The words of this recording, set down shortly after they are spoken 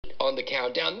on the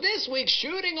countdown. This week,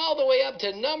 shooting all the way up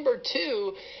to number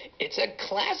 2, it's a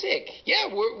classic.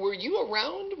 Yeah, were you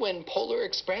around when Polar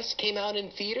Express came out in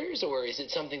theaters, or is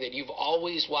it something that you've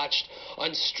always watched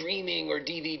on streaming or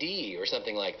DVD or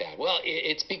something like that? Well,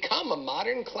 it's become a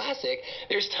modern classic.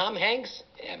 There's Tom Hanks.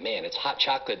 Yeah, man, it's hot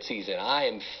chocolate season. I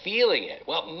am feeling it.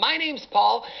 Well, my name's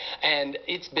Paul, and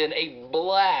it's been a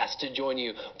blast to join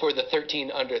you for the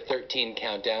 13 Under 13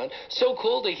 countdown. So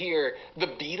cool to hear the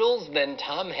Beatles, then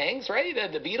Tom Hanks, right?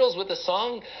 The Beatles with a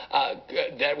song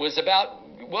that was about,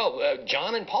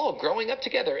 John and Paul growing up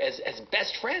together as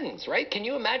best friends, right? Can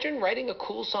you imagine writing a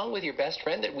cool song with your best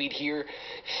friend that we'd hear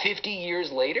 50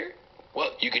 years later?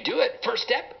 Well, you could do it. First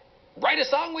step. Write a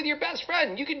song with your best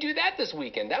friend. You can do that this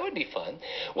weekend. That would be fun.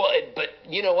 Well, but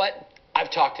you know what? I've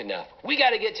talked enough. We got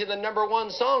to get to the number 1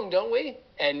 song, don't we?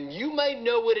 And you might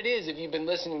know what it is if you've been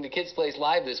listening to Kids Place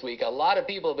Live this week. A lot of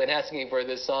people have been asking for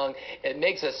this song. It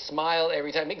makes us smile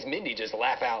every time. It makes Mindy just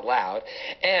laugh out loud.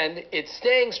 And it's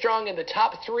staying strong in the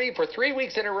top 3 for 3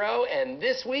 weeks in a row. And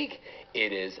this week,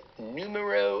 it is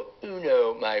numero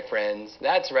uno, my friends.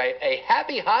 That's right. A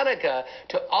happy Hanukkah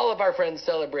to all of our friends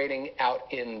celebrating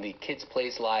out in the Kids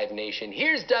Place Live nation.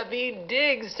 Here's Daveed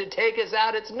Diggs to take us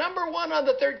out. It's number 1 on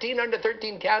the 13 Under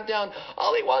 13 countdown.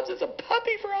 All he wants is a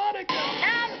puppy for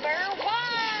Hanukkah. Number 1!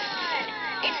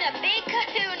 It's a big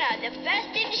kahuna, the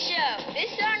festive show.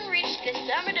 This song reached the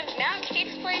summit of Mount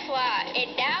Kids Place Live,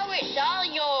 and now it's all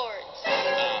yours.